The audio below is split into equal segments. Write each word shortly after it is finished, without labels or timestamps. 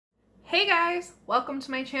Hey guys, welcome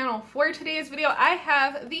to my channel. For today's video, I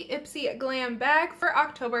have the IPSY Glam bag for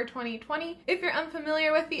October 2020. If you're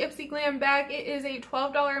unfamiliar with the IPSY Glam bag, it is a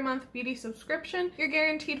 $12 a month beauty subscription. You're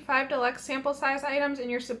guaranteed 5 deluxe sample size items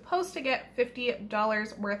and you're supposed to get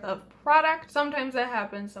 $50 worth of product. Sometimes that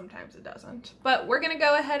happens, sometimes it doesn't. But we're gonna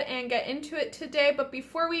go ahead and get into it today. But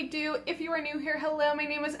before we do, if you are new here, hello, my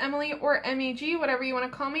name is Emily, or MEG, whatever you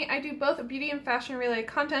want to call me. I do both beauty and fashion related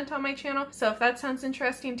content on my channel. So if that sounds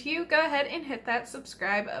interesting to you, go ahead and hit that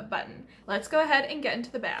subscribe button. Let's go ahead and get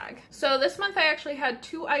into the bag. So this month I actually had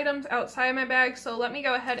 2 items outside my bag, so let me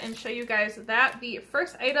go ahead and show you guys that. The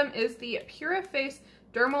first item is the PUR Face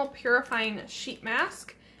Dermal Purifying Sheet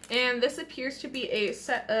Mask. And this appears to be a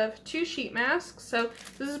set of 2 sheet masks, so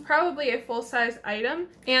this is probably a full-size item.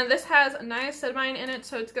 And this has niacinamide in it,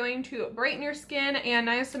 so it's going to brighten your skin, and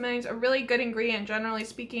niacinamide is a really good ingredient, generally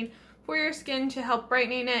speaking, for your skin to help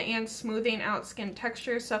brightening it and smoothing out skin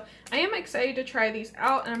texture. So I am excited to try these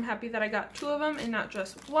out, and I'm happy that I got 2 of them and not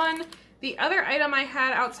just 1. The other item I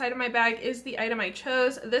had outside of my bag is the item I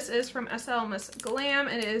chose. This is from IPSY Glam.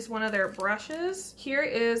 It is one of their brushes. Here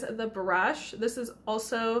is the brush. This is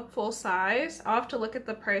also full size. I'll have to look at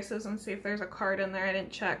the prices and see if there's a card in there. I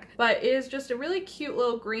didn't check. But it is just a really cute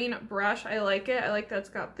little green brush. I like it. I like that it's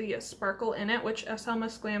got the sparkle in it, which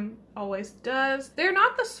IPSY Glam always does. They're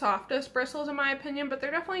not the softest bristles in my opinion, but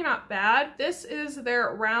they're definitely not bad. This is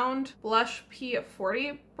their round blush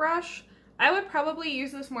P40 brush. I would probably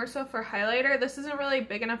use this more so for highlighter. This isn't really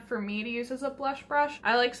big enough for me to use as a blush brush.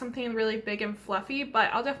 I like something really big and fluffy, but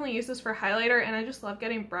I'll definitely use this for highlighter, and I just love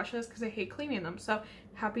getting brushes because I hate cleaning them. So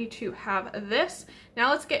happy to have this. Now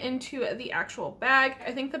let's get into the actual bag.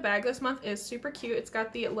 I think the bag this month is super cute. It's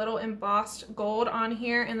got the little embossed gold on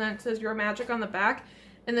here, and then it says Your Magic on the back.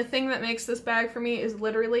 And the thing that makes this bag for me is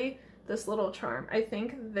literally this little charm. I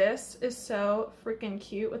think this is so freaking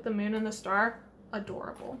cute with the moon and the star.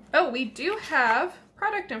 Adorable. Oh, we do have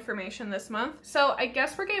product information this month. So I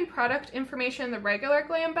guess we're getting product information in the regular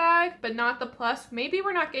Glam bag, but not the plus. Maybe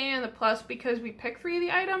we're not getting in the plus because we picked 3 of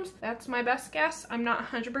the items. That's my best guess. I'm not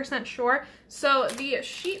 100% sure. So the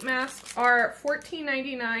sheet masks are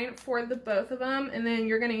 $14.99 for the both of them, and then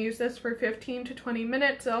you're gonna use this for 15 to 20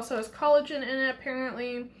 minutes. It also has collagen in it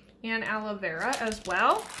apparently, and aloe vera as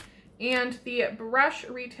well. And the brush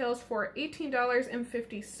retails for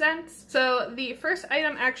 $18.50. So the first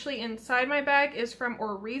item actually inside my bag is from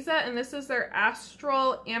Oriza, and this is their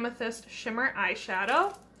Astral Amethyst Shimmer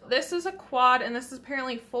Eyeshadow. This is a quad, and this is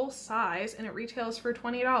apparently full size, and it retails for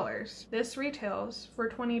 $20. This retails for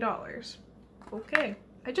 $20. Okay.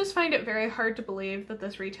 I just find it very hard to believe that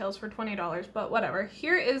this retails for $20, but whatever.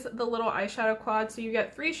 Here is the little eyeshadow quad. So you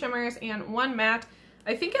get 3 shimmers and 1 matte.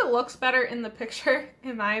 I think it looks better in the picture,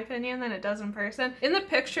 in my opinion, than it does in person. In the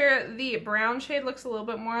picture, the brown shade looks a little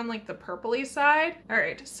bit more on like the purpley side. All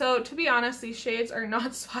right, so to be honest, these shades are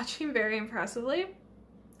not swatching very impressively.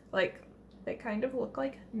 Like, they kind of look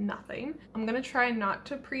like nothing. I'm gonna try not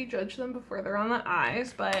to prejudge them before they're on the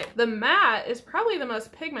eyes, but the matte is probably the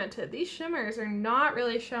most pigmented. These shimmers are not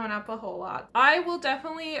really showing up a whole lot. I will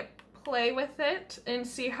definitely play with it and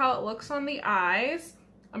see how it looks on the eyes.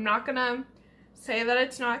 I'm not gonna say that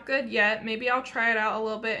it's not good yet. Maybe I'll try it out a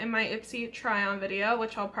little bit in my IPSY try-on video,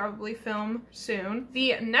 which I'll probably film soon.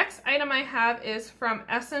 The next item I have is from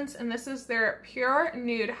Essence, and this is their Pure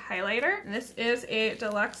Nude Highlighter. And this is a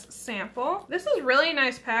deluxe sample. This is really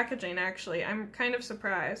nice packaging, actually. I'm kind of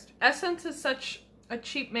surprised. Essence is such a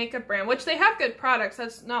cheap makeup brand, which they have good products.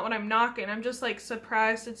 That's not what I'm knocking. I'm just like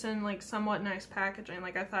surprised it's in like somewhat nice packaging.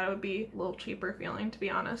 Like I thought it would be a little cheaper feeling, to be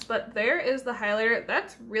honest. But there is the highlighter.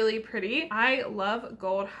 That's really pretty. I love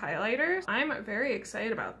gold highlighters. I'm very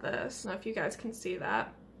excited about this. I don't know if you guys can see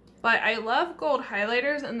that. But I love gold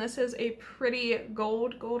highlighters, and this is a pretty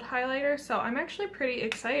gold highlighter, so I'm actually pretty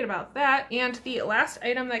excited about that. And the last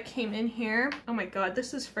item that came in here, oh my god,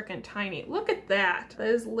 this is freaking tiny. Look at that. That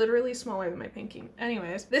is literally smaller than my pinky.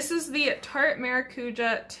 Anyways, this is the Tarte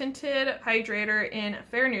Maracuja Tinted Hydrator in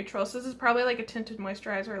Fair Neutral. So this is probably like a tinted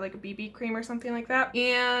moisturizer or like a BB cream or something like that.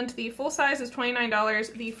 And the full size is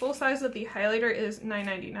 $29. The full size of the highlighter is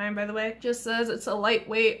 $9.99, by the way. Just says it's a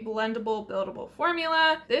lightweight, blendable, buildable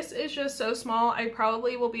formula. This is just so small. I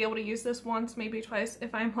probably will be able to use this once, maybe twice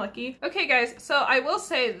if I'm lucky. Okay guys, so I will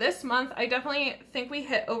say this month I definitely think we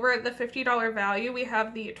hit over the $50 value. We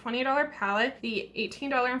have the $20 palette, the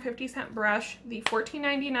 $18.50 brush, the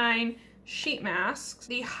 $14.99 sheet masks,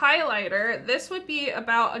 the highlighter. This would be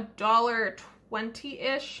about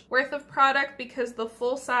 20-ish worth of product because the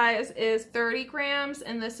full size is 30 grams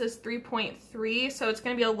and this is 3.3, so it's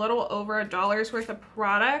going to be a little over $1 worth of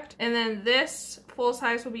product. And then this full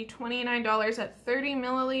size will be $29 at 30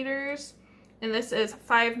 milliliters, and this is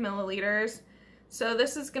 5 milliliters. So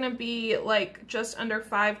this is going to be like just under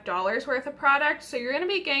 $5 worth of product. So you're going to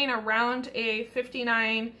be getting around a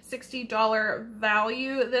 $59, $60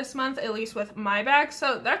 value this month, at least with my bag.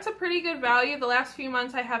 So that's a pretty good value. The last few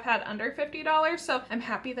months I have had under $50. So I'm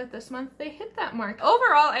happy that this month they hit that mark.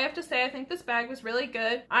 Overall, I have to say, I think this bag was really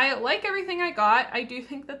good. I like everything I got. I do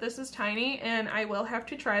think that this is tiny and I will have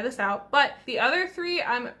to try this out. But the other three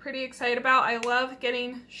I'm pretty excited about. I love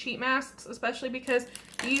getting sheet masks, especially because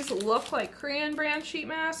these look like Korean brand sheet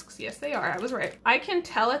masks. Yes, they are. I was right. I can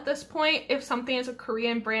tell at this point if something is a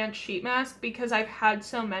Korean brand sheet mask because I've had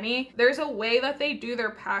so many. There's a way that they do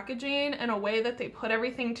their packaging and a way that they put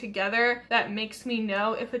everything together that makes me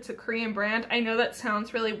know if it's a Korean brand. I know that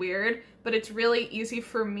sounds really weird, but it's really easy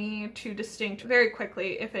for me to distinct very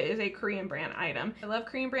quickly if it is a Korean brand item. I love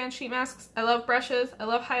Korean brand sheet masks. I love brushes. I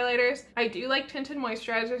love highlighters. I do like tinted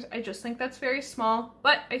moisturizers. I just think that's very small,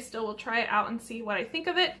 but I still will try it out and see what I think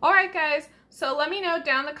of it. All right, guys. So let me know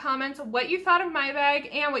down in the comments what you thought of my bag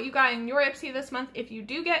and what you got in your IPSY this month. If you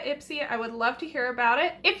do get IPSY, I would love to hear about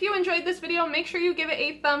it. If you enjoyed this video, make sure you give it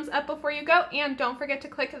a thumbs up before you go, and don't forget to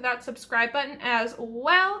click that subscribe button as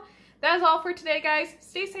well. That is all for today, guys.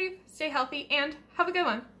 Stay safe, stay healthy, and have a good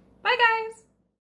one. Bye, guys!